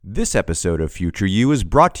This episode of Future You is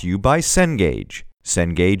brought to you by Cengage.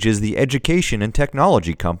 Cengage is the education and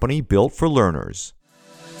technology company built for learners.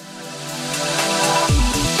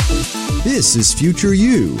 This is Future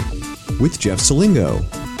You with Jeff Selingo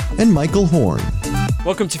and Michael Horn.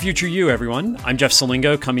 Welcome to Future You, everyone. I'm Jeff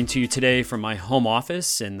Selingo, coming to you today from my home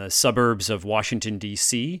office in the suburbs of Washington,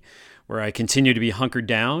 D.C., where I continue to be hunkered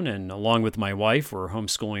down, and along with my wife, we're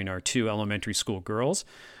homeschooling our two elementary school girls.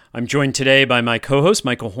 I'm joined today by my co-host,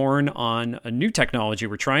 Michael Horn, on a new technology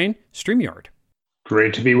we're trying, StreamYard.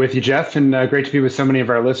 Great to be with you, Jeff, and great to be with so many of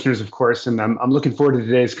our listeners, of course. And I'm looking forward to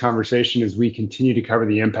today's conversation as we continue to cover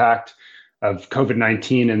the impact of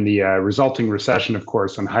COVID-19 and the resulting recession, of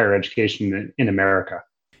course, on higher education in America.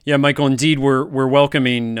 Yeah, Michael, indeed, we're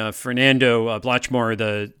welcoming Fernando Blachmore,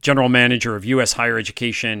 the General Manager of U.S. Higher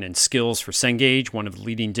Education and Skills for Cengage, one of the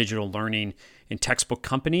leading digital learning and textbook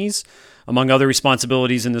companies. Among other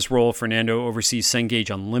responsibilities in this role, Fernando oversees Cengage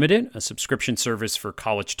Unlimited, a subscription service for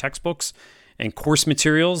college textbooks and course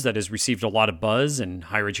materials that has received a lot of buzz in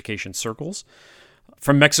higher education circles.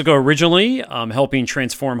 From Mexico originally, helping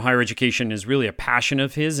transform higher education is really a passion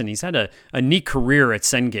of his, and he's had a neat career at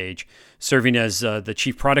Cengage, serving as the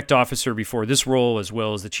Chief Product Officer before this role, as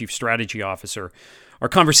well as the Chief Strategy Officer. Our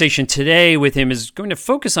conversation today with him is going to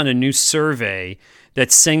focus on a new survey that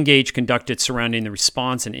Cengage conducted surrounding the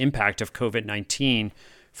response and impact of COVID-19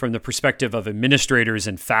 from the perspective of administrators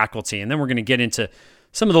and faculty. And then we're going to get into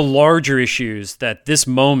some of the larger issues that this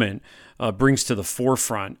moment brings to the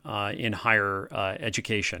forefront in higher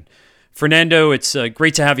education. Fernando, it's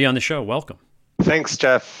great to have you on the show. Welcome. Thanks,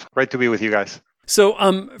 Jeff. Great to be with you guys. So,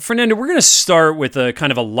 Fernando, we're going to start with a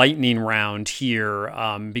kind of a lightning round here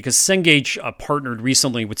because Cengage partnered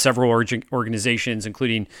recently with several organizations,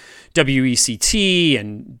 including WECT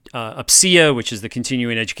and UPCEA, which is the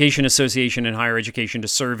Continuing Education Association in Higher Education, to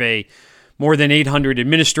survey more than 800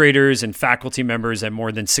 administrators and faculty members at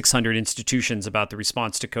more than 600 institutions about the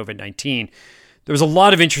response to COVID-19. There was a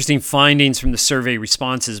lot of interesting findings from the survey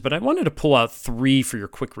responses, but I wanted to pull out three for your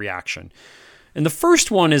quick reaction. And the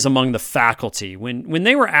first one is among the faculty. When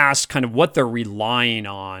they were asked kind of what they're relying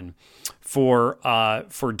on for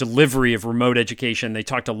delivery of remote education, they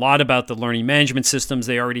talked a lot about the learning management systems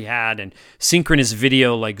they already had and synchronous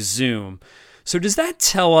video like Zoom. So does that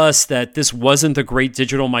tell us that this wasn't the great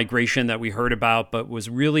digital migration that we heard about, but was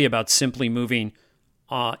really about simply moving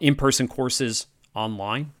in-person courses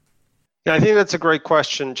online? Yeah, I think that's a great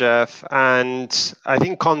question, Jeff. And I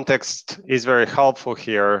think context is very helpful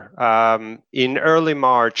here. In early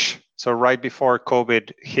March, so right before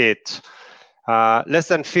COVID hit, less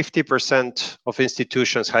than 50% of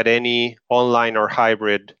institutions had any online or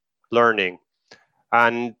hybrid learning.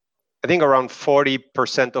 And I think around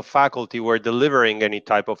 40% of faculty were delivering any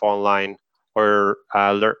type of online or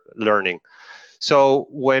learning. So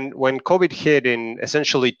when COVID hit in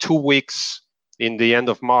essentially 2 weeks in the end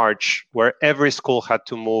of March, where every school had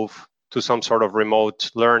to move to some sort of remote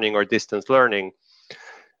learning or distance learning,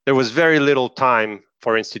 there was very little time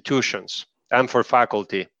for institutions and for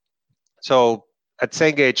faculty. So at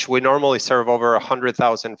Cengage, we normally serve over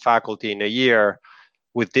 100,000 faculty in a year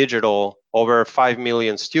with digital, over 5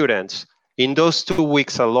 million students. In those 2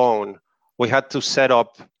 weeks alone, we had to set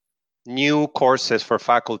up new courses for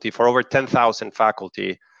faculty for over 10,000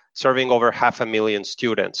 faculty, serving over 500,000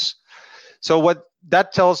 students. So what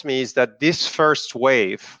that tells me is that this first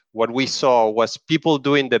wave, what we saw was people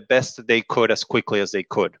doing the best that they could as quickly as they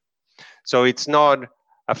could. So it's not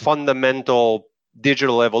a fundamental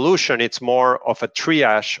digital evolution. It's more of a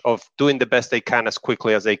triage of doing the best they can as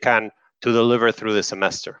quickly as they can to deliver through the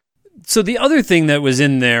semester. So the other thing that was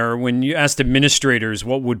in there, when you asked administrators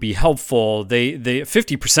what would be helpful, they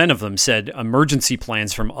 50% of them said emergency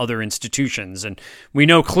plans from other institutions. And we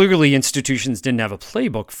know clearly institutions didn't have a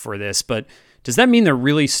playbook for this, but does that mean they're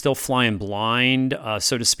really still flying blind,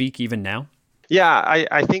 so to speak, even now? Yeah,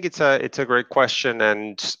 I think it's a great question.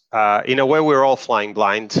 And in a way, we're all flying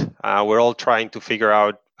blind. We're all trying to figure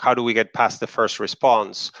out how do we get past the first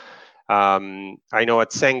response. I know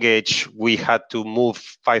at Cengage, we had to move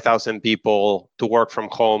 5,000 people to work from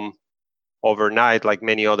home overnight, like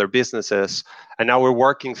many other businesses. And now we're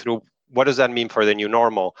working through what does that mean for the new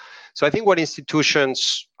normal. So I think what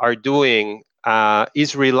institutions are doing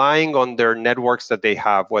is relying on their networks that they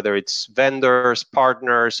have, whether it's vendors,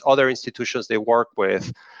 partners, other institutions they work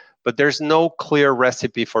with. But there's no clear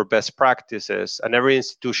recipe for best practices. And every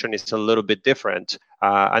institution is a little bit different.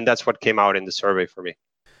 And that's what came out in the survey for me.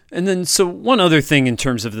 And then, so one other thing in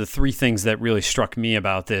terms of the three things that really struck me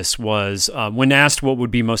about this was when asked what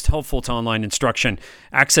would be most helpful to online instruction,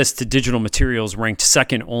 access to digital materials ranked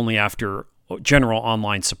second only after general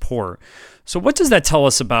online support. So what does that tell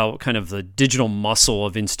us about kind of the digital muscle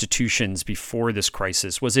of institutions before this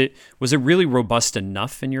crisis? Was it really robust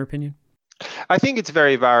enough, in your opinion? I think it's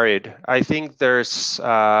very varied. I think there's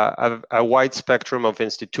a wide spectrum of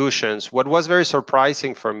institutions. What was very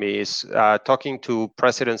surprising for me is talking to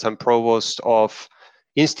presidents and provosts of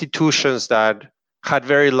institutions that had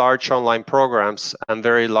very large online programs and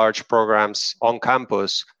very large programs on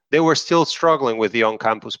campus. They were still struggling with the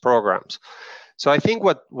on-campus programs. So I think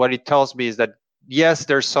what it tells me is that, yes,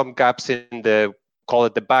 there's some gaps in call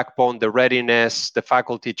it the backbone, the readiness, the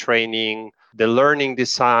faculty training, the learning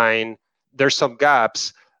design. There's some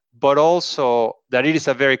gaps, but also that it is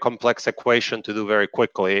a very complex equation to do very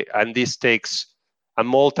quickly. And this takes a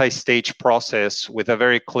multi-stage process with a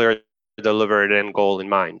very clear delivered end goal in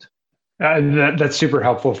mind. That's super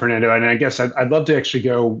helpful, Fernando. And I guess I'd love to actually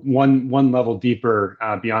go one level deeper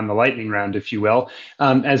beyond the lightning round, if you will.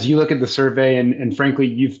 As you look at the survey, and frankly,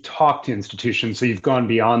 you've talked to institutions, so you've gone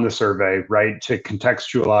beyond the survey, right, to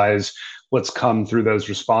contextualize what's come through those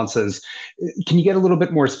responses. Can you get a little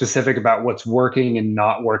bit more specific about what's working and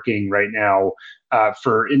not working right now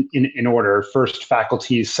in order? First,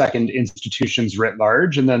 faculties, second, institutions writ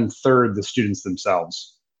large, and then third, the students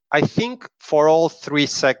themselves. I think for all three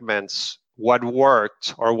segments, what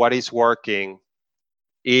worked or what is working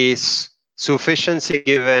is sufficiency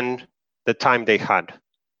given the time they had,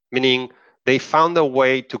 meaning they found a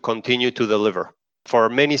way to continue to deliver. For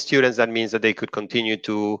many students, that means that they could continue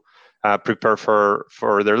to prepare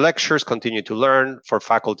for their lectures, continue to learn. For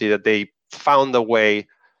faculty, that they found a way,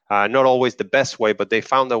 not always the best way, but they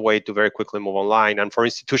found a way to very quickly move online. And for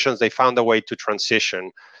institutions, they found a way to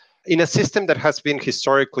transition in a system that has been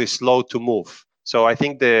historically slow to move. So I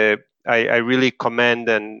think I really commend,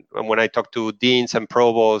 and when I talk to deans and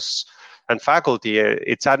provosts and faculty,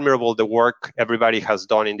 it's admirable the work everybody has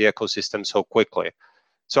done in the ecosystem so quickly.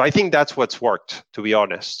 So I think that's what's worked, to be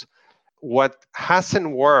honest. What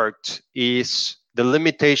hasn't worked is the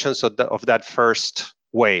limitations of that first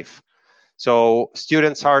wave. So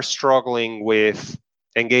students are struggling with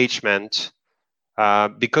engagement,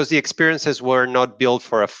 because the experiences were not built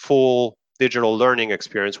for a full digital learning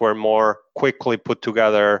experience, were more quickly put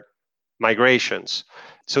together migrations.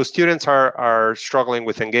 So students are struggling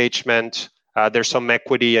with engagement. There's some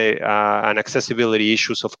equity and accessibility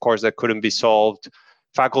issues, of course, that couldn't be solved.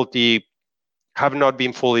 Faculty have not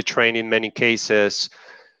been fully trained in many cases.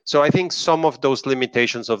 So I think some of those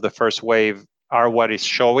limitations of the first wave are what is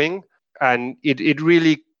showing. And it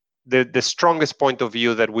really, the strongest point of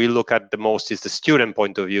view that we look at the most is the student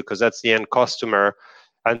point of view, because that's the end customer.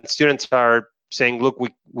 And students are saying, look,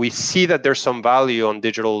 we see that there's some value on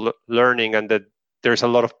digital learning and that there's a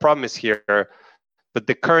lot of promise here, but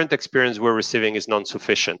the current experience we're receiving is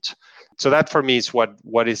non-sufficient. So that for me is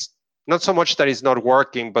what is not so much that is not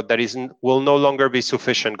working, but that will no longer be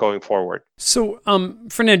sufficient going forward. So,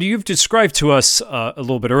 Fernando, you've described to us a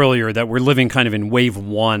little bit earlier that we're living kind of in wave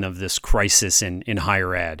one of this crisis in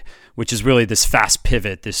higher ed, which is really this fast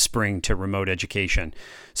pivot this spring to remote education.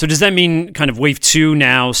 So does that mean kind of wave two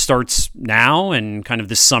now starts now and kind of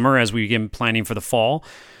this summer as we begin planning for the fall?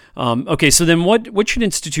 Okay, so then what should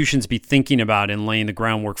institutions be thinking about and laying the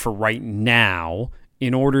groundwork for right now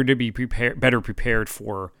in order to be better prepared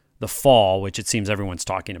for the fall, which it seems everyone's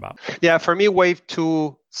talking about? Yeah, for me, wave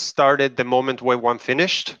two started the moment wave one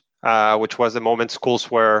finished, which was the moment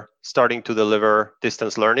schools were starting to deliver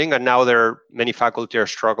distance learning. And now many faculty are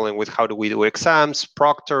struggling with how do we do exams,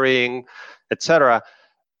 proctoring, etc.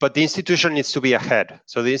 But the institution needs to be ahead.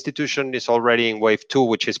 So the institution is already in wave two,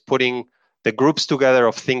 which is putting the groups together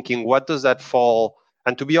of thinking, what does that fall?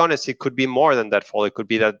 And to be honest, it could be more than that fall. It could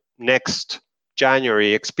be that next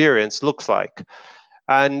January experience looks like.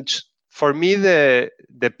 And for me, the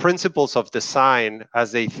principles of design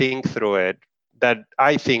as they think through it that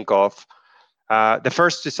I think of, the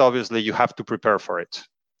first is obviously you have to prepare for it.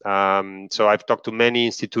 So I've talked to many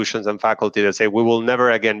institutions and faculty that say we will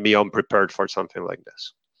never again be unprepared for something like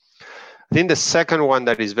this. I think the second one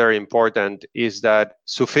that is very important is that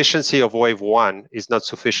sufficiency of wave one is not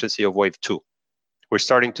sufficiency of wave two. We're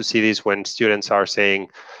starting to see this when students are saying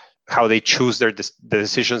how they choose the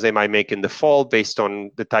decisions they might make in the fall based on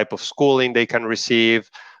the type of schooling they can receive,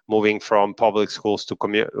 moving from public schools to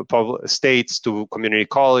public states to community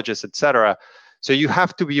colleges, etc. So you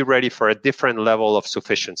have to be ready for a different level of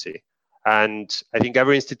sufficiency. And I think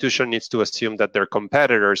every institution needs to assume that their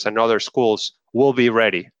competitors and other schools will be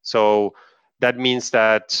ready. So that means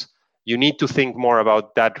that you need to think more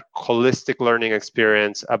about that holistic learning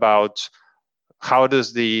experience, about how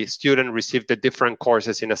does the student receive the different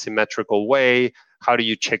courses in a symmetrical way? How do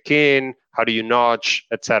you check in? How do you notch,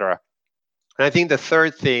 etc.? And I think the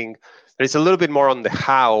third thing And it's a little bit more on the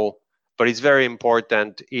how, but it's very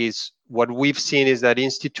important, is what we've seen is that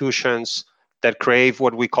institutions that create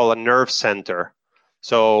what we call a nerve center,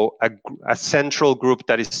 so a central group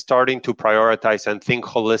that is starting to prioritize and think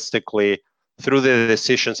holistically through the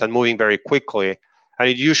decisions and moving very quickly. And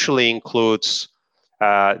it usually includes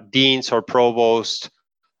deans or provost,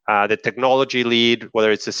 the technology lead,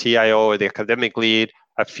 whether it's the CIO or the academic lead,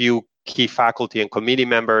 a few key faculty and committee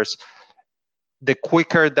members. The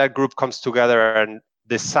quicker that group comes together and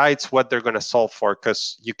decides what they're going to solve for,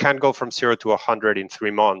 because you can't go from 0 to 100 in 3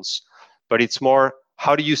 months, but it's more,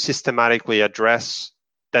 how do you systematically address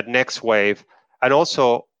that next wave? And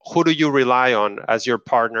also, who do you rely on as your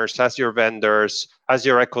partners, as your vendors, as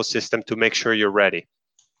your ecosystem to make sure you're ready?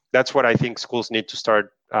 That's what I think schools need to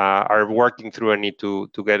start, are working through and need to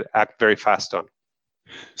act very fast on.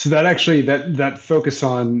 So that actually, that focus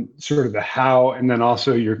on sort of the how, and then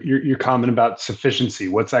also your comment about sufficiency,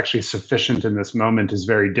 what's actually sufficient in this moment, is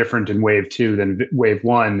very different in wave 2 than wave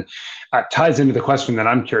 1. Ties into the question that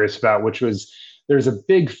I'm curious about, which was, there's a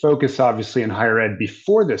big focus, obviously, in higher ed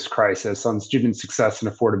before this crisis on student success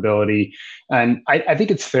and affordability. And I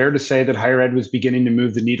think it's fair to say that higher ed was beginning to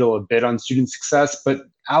move the needle a bit on student success, but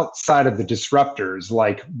outside of the disruptors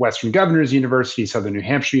like Western Governors University, Southern New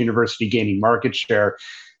Hampshire University gaining market share,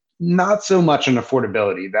 not so much on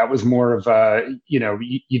affordability. That was more of a,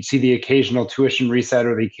 you'd see the occasional tuition reset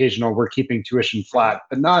or the occasional we're keeping tuition flat,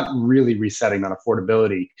 but not really resetting on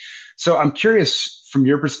affordability. So I'm curious, from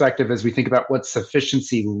your perspective, as we think about what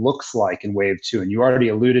sufficiency looks like in wave 2, and you already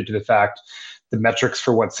alluded to the fact the metrics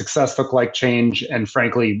for what success look like change, and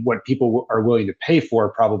frankly, what people are willing to pay for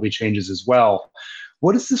probably changes as well.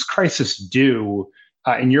 What does this crisis do,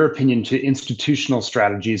 in your opinion, to institutional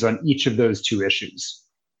strategies on each of those 2 issues?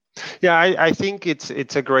 Yeah, I think it's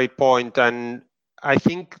a great point. And I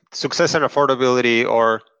think success and affordability,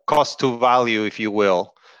 or cost to value, if you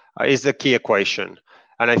will, is the key equation.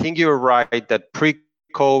 And I think you're right that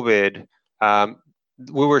pre-COVID,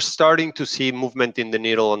 we were starting to see movement in the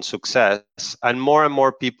needle on success, and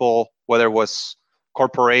more people, whether it was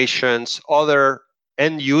corporations, other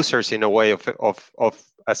end users in a way of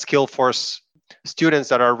a skill force, students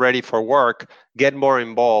that are ready for work, get more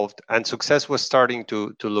involved, and success was starting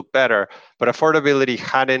to look better. But affordability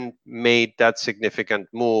hadn't made that significant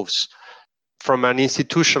moves from an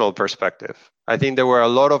institutional perspective. I think there were a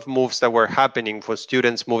lot of moves that were happening for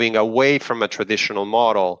students moving away from a traditional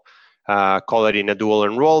model, call it in a dual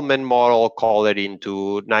enrollment model, call it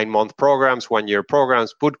into 9-month programs, 1-year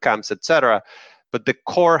programs, boot camps, etc. But the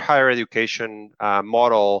core higher education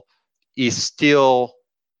model is still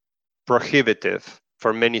prohibitive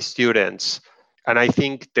for many students. And I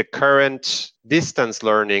think the current distance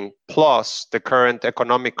learning plus the current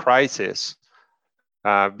economic crisis,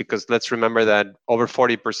 because let's remember that over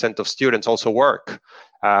 40% of students also work,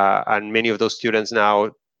 and many of those students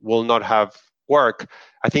now will not have work.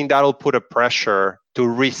 I think that'll put a pressure to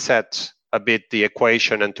reset a bit the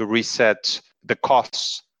equation and to reset the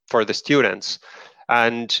costs for the students.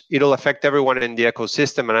 And it'll affect everyone in the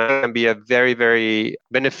ecosystem, and it can be a very, very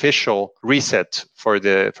beneficial reset for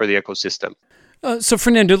the ecosystem. So,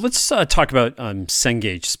 Fernando, let's talk about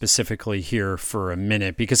Cengage specifically here for a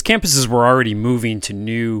minute, because campuses were already moving to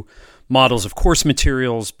new models of course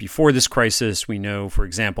materials before this crisis. We know, for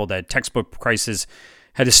example, that textbook prices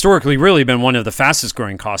had historically really been one of the fastest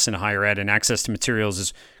growing costs in higher ed, and access to materials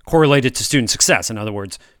is correlated to student success. In other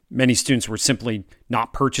words, many students were simply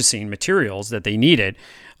not purchasing materials that they needed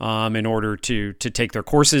in order to take their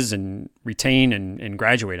courses and retain and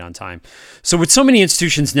graduate on time. So with so many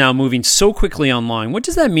institutions now moving so quickly online, what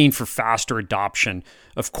does that mean for faster adoption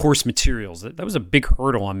of course materials? That was a big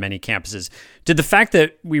hurdle on many campuses. Did the fact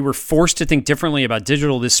that we were forced to think differently about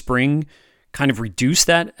digital this spring kind of reduce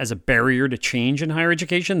that as a barrier to change in higher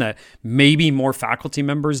education, that maybe more faculty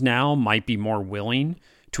members now might be more willing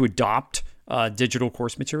to adopt digital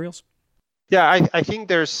course materials? Yeah, I think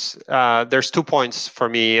there's 2 points for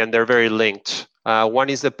me, and they're very linked. One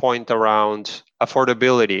is the point around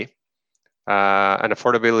affordability, and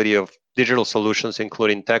affordability of digital solutions,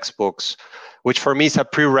 including textbooks, which for me is a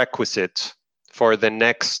prerequisite for the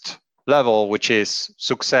next level, which is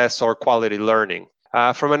success or quality learning.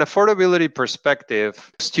 From an affordability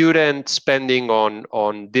perspective, student spending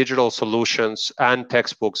on digital solutions and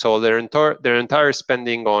textbooks, so their entire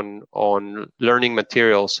spending on learning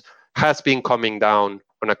materials has been coming down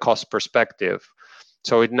on a cost perspective.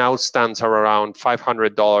 So it now stands around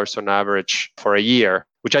 $500 on average for a year,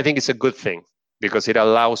 which I think is a good thing because it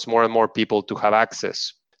allows more and more people to have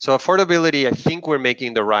access. So affordability, I think we're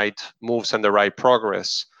making the right moves and the right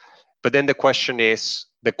progress. But then the question is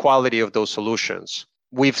the quality of those solutions.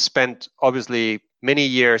 we've spent obviously many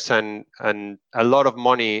years and a lot of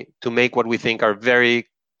money to make what we think are very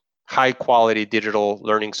high quality digital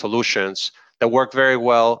learning solutions that work very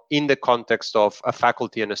well in the context of a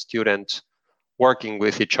faculty and a student working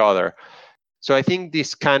with each other. So I think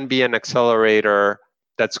this can be an accelerator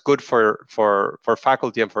that's good for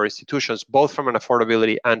faculty and for institutions, both from an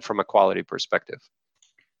affordability and from a quality perspective.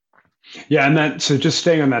 Yeah, and so just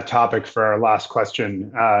staying on that topic for our last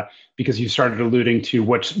question, because you started alluding to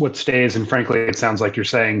what stays, and frankly, it sounds like you're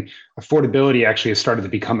saying affordability actually has started to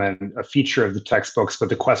become a feature of the textbooks, but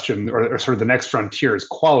the question, or sort of the next frontier, is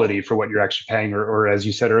quality for what you're actually paying, or as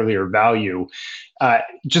you said earlier, value.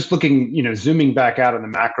 Just looking, zooming back out on the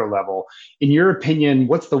macro level, in your opinion,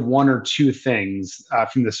 what's the one or two things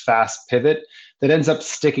from this fast pivot that ends up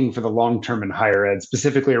sticking for the long term in higher ed,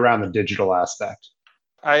 specifically around the digital aspect?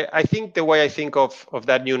 I think the way I think of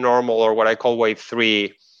that new normal, or what I call wave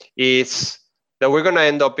 3, is that we're going to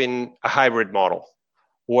end up in a hybrid model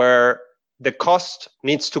where the cost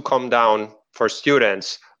needs to come down for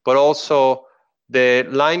students, but also the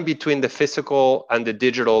line between the physical and the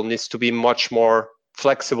digital needs to be much more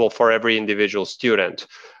flexible for every individual student.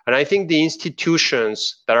 And I think the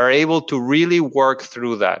institutions that are able to really work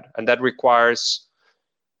through that, and that requires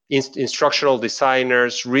instructional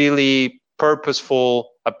designers, really purposeful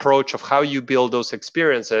approach of how you build those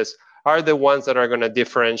experiences, are the ones that are going to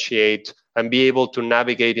differentiate and be able to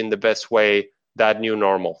navigate in the best way that new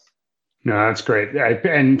normal. No, that's great.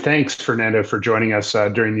 And thanks, Fernando, for joining us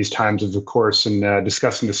during these times of the course and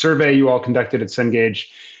discussing the survey you all conducted at Cengage,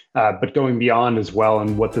 but going beyond as well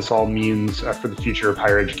and what this all means for the future of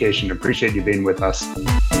higher education. Appreciate you being with us.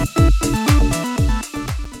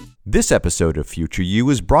 This episode of Future You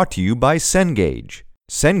is brought to you by Cengage.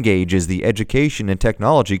 Cengage is the education and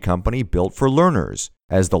technology company built for learners.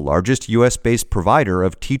 As the largest U.S.-based provider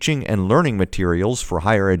of teaching and learning materials for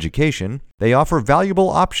higher education, they offer valuable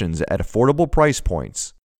options at affordable price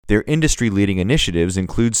points. Their industry-leading initiatives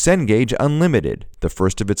include Cengage Unlimited, the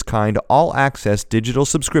first of its kind all-access digital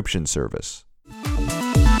subscription service.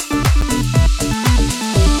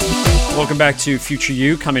 Welcome back to Future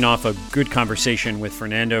You, coming off a good conversation with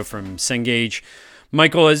Fernando from Cengage.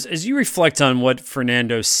 Michael, as you reflect on what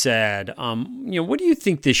Fernando said, what do you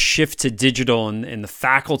think this shift to digital and the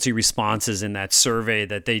faculty responses in that survey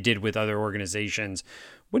that they did with other organizations,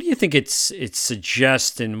 what do you think it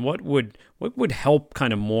suggests, and what would help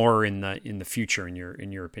kind of more in the future in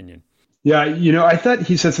your opinion? Yeah, I thought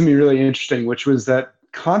he said something really interesting, which was that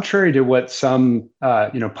contrary to what some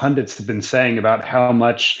pundits have been saying about how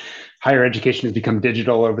much higher education has become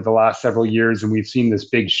digital over the last several years, and we've seen this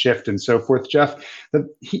big shift and so forth, Jeff, that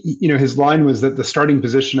his line was that the starting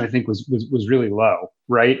position, I think, was really low,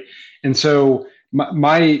 right? And so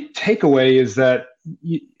my takeaway is that,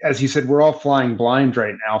 as he said, we're all flying blind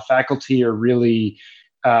right now. Faculty are really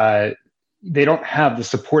they don't have the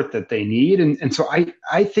support that they need. And so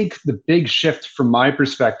I think the big shift from my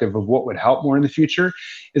perspective of what would help more in the future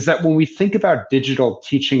is that when we think about digital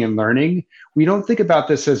teaching and learning, we don't think about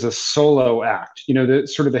this as a solo act. The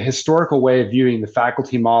sort of the historical way of viewing the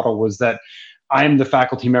faculty model was that I'm the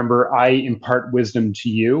faculty member, I impart wisdom to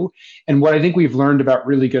you. And what I think we've learned about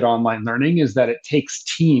really good online learning is that it takes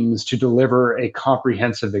teams to deliver a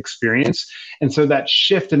comprehensive experience. And so that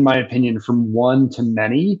shift, in my opinion, from one to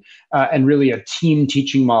many, and really a team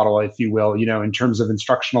teaching model, if you will, in terms of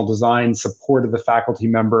instructional design, support of the faculty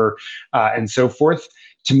member, and so forth.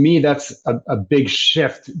 To me, that's a big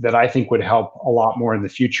shift that I think would help a lot more in the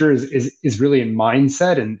future is really in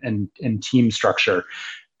mindset and team structure.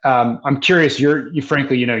 I'm curious, your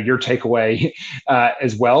takeaway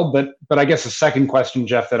as well. But I guess a second question,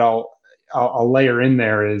 Jeff, that I'll layer in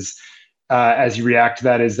there is, as you react to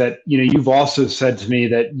that, is that you've also said to me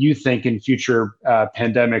that you think in future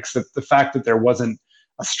pandemics that the fact that there wasn't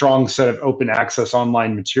a strong set of open access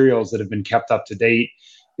online materials that have been kept up to date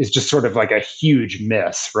is just sort of like a huge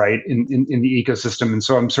miss, right, in the ecosystem. And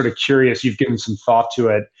so I'm sort of curious. You've given some thought to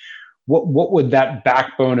it. What would that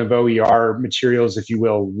backbone of OER materials, if you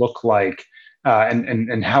will, look like,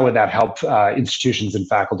 and how would that help institutions and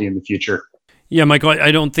faculty in the future? Yeah, Michael,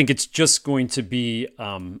 I don't think it's just going to be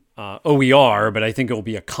OER, but I think it will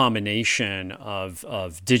be a combination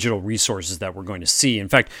of digital resources that we're going to see. In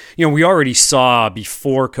fact, we already saw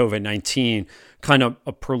before COVID-19 kind of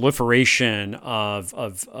a proliferation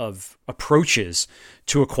of approaches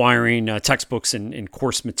to acquiring textbooks and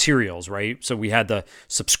course materials, right? So we had the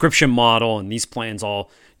subscription model, and these plans all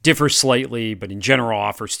differ slightly, but in general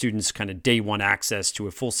offer students kind of day one access to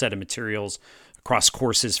a full set of materials across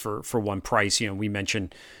courses for one price. We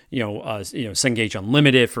mentioned, Cengage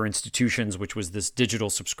Unlimited for institutions, which was this digital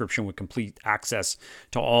subscription with complete access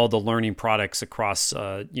to all the learning products across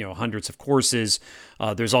hundreds of courses.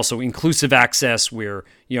 There's also inclusive access, where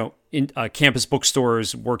campus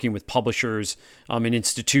bookstores working with publishers and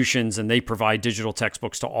institutions, and they provide digital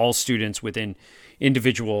textbooks to all students within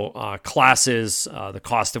individual classes, the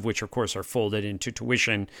cost of which, of course, are folded into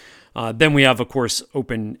tuition. Then we have, of course,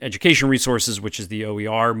 open education resources, which is the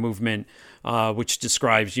OER movement, which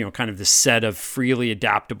describes, kind of the set of freely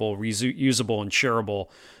adaptable, reusable, and shareable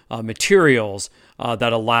materials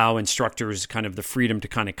that allow instructors kind of the freedom to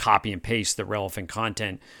kind of copy and paste the relevant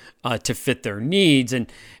content to fit their needs.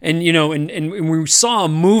 And we saw a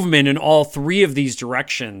movement in all three of these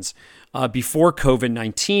directions before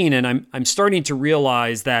COVID-19, and I'm starting to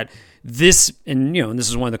realize that this, and this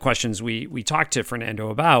is one of the questions we talked to Fernando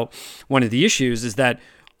about. One of the issues is that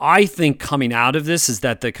I think coming out of this is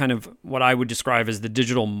that the kind of what I would describe as the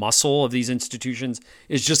digital muscle of these institutions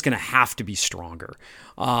is just going to have to be stronger,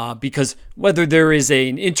 because whether there is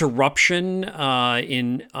an interruption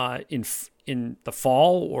in the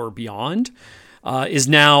fall or beyond is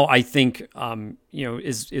now, I think,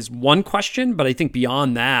 is one question. But I think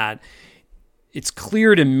beyond that, it's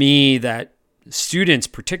clear to me that students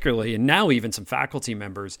particularly, and now even some faculty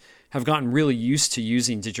members, have gotten really used to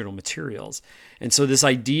using digital materials. And so this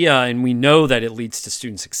idea, and we know that it leads to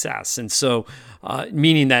student success. And so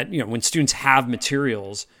meaning that, when students have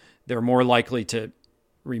materials, they're more likely to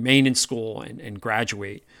remain in school and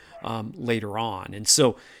graduate later on. And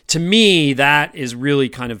so to me, that is really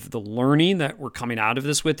kind of the learning that we're coming out of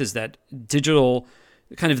this with, is that digital,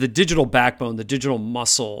 kind of the digital backbone, the digital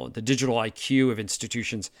muscle, the digital IQ of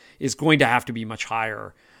institutions is going to have to be much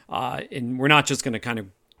higher. And we're not just going to kind of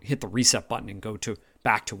hit the reset button and go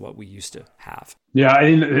back to what we used to have. Yeah, I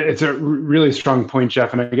think it's a really strong point,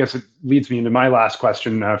 Jeff. And I guess it leads me into my last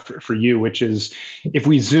question for you, which is, if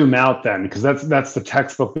we zoom out then, because that's the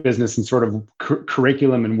textbook business and sort of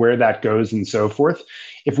curriculum and where that goes and so forth.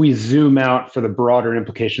 If we zoom out for the broader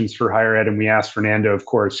implications for higher ed, and we ask Fernando, of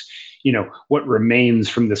course, what remains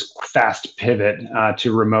from this fast pivot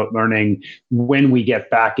to remote learning when we get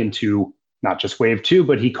back into not just wave 2,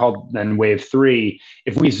 but he called then wave 3.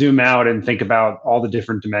 If we zoom out and think about all the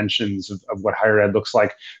different dimensions of what higher ed looks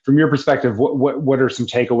like, from your perspective, what are some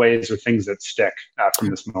takeaways or things that stick from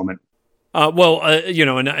this moment?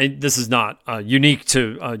 This is not unique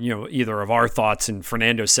to, either of our thoughts, and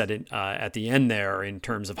Fernando said it at the end there in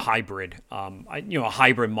terms of hybrid, a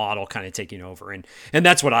hybrid model kind of taking over. And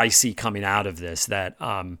that's what I see coming out of this, that,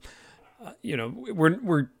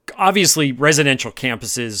 we're obviously residential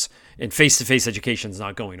campuses and face-to-face education is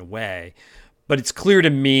not going away, but it's clear to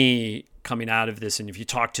me coming out of this, and if you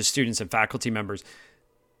talk to students and faculty members,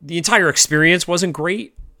 the entire experience wasn't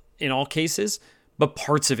great in all cases, but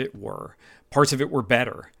parts of it were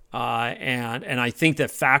better. And I think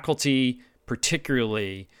that faculty,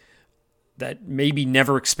 particularly, that maybe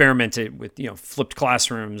never experimented with, flipped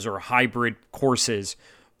classrooms or hybrid courses,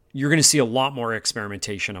 you're going to see a lot more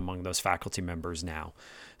experimentation among those faculty members now.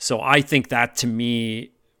 So I think that, to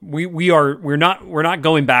me, we're not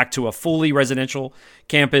going back to a fully residential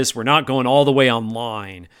campus. We're not going all the way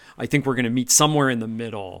online. I think we're going to meet somewhere in the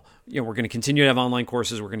middle. We're going to continue to have online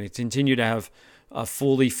courses. We're going to continue to have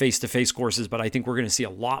fully face-to-face courses, but I think we're going to see a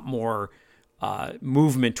lot more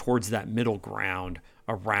movement towards that middle ground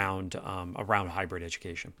around hybrid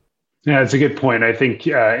education. Yeah, it's a good point. I think,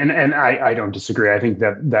 and I don't disagree. I think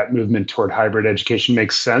that movement toward hybrid education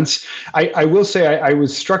makes sense. I will say I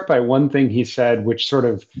was struck by one thing he said, which sort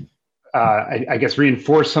of, I guess,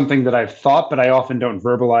 reinforced something that I've thought, but I often don't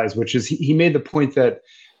verbalize, which is he made the point that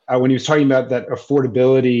when he was talking about that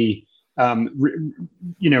affordability,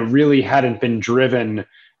 really hadn't been driven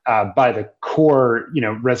by the core,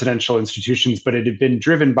 residential institutions, but it had been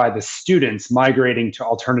driven by the students migrating to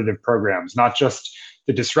alternative programs, not just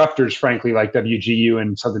the disruptors, frankly, like WGU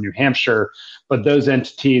in Southern New Hampshire, but those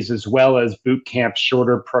entities, as well as boot camps,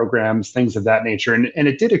 shorter programs, things of that nature. And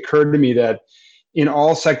it did occur to me that in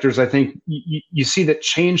all sectors, I think you see that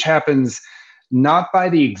change happens not by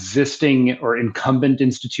the existing or incumbent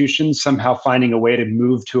institutions somehow finding a way to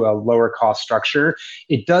move to a lower cost structure.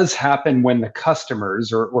 It does happen when the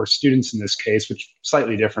customers, or students in this case, which is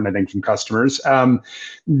slightly different, I think, from customers,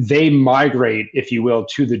 they migrate, if you will,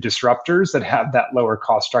 to the disruptors that have that lower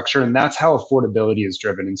cost structure. And that's how affordability is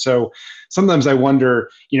driven. And so sometimes I wonder,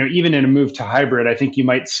 even in a move to hybrid, I think you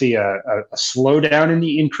might see a slowdown in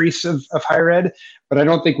the increase of higher ed, but I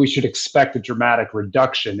don't think we should expect a dramatic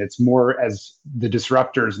reduction. It's more as the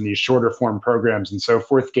disruptors and these shorter form programs and so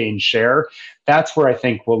forth gain share. That's where I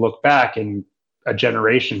think we'll look back in a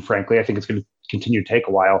generation, frankly. I think it's going to continue to take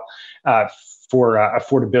a while, for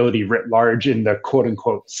affordability writ large in the quote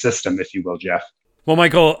unquote system, if you will, Jeff. Well,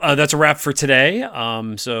 Michael, that's a wrap for today.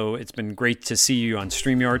 So it's been great to see you on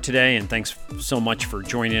StreamYard today, and thanks so much for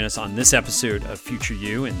joining us on this episode of Future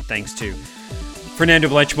You, and thanks to Fernando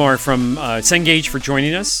Blechmar from Cengage for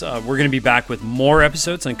joining us. We're going to be back with more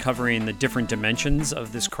episodes uncovering the different dimensions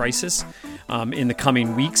of this crisis in the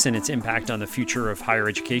coming weeks and its impact on the future of higher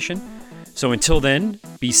education. So until then,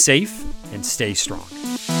 be safe and stay strong.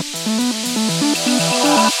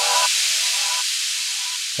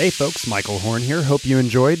 Hey folks, Michael Horn here. Hope you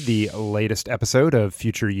enjoyed the latest episode of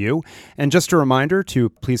Future You. And just a reminder to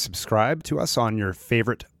please subscribe to us on your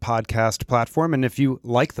favorite podcast platform. And if you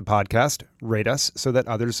like the podcast, rate us so that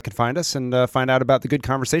others can find us and find out about the good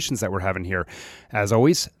conversations that we're having here. As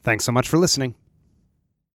always, thanks so much for listening.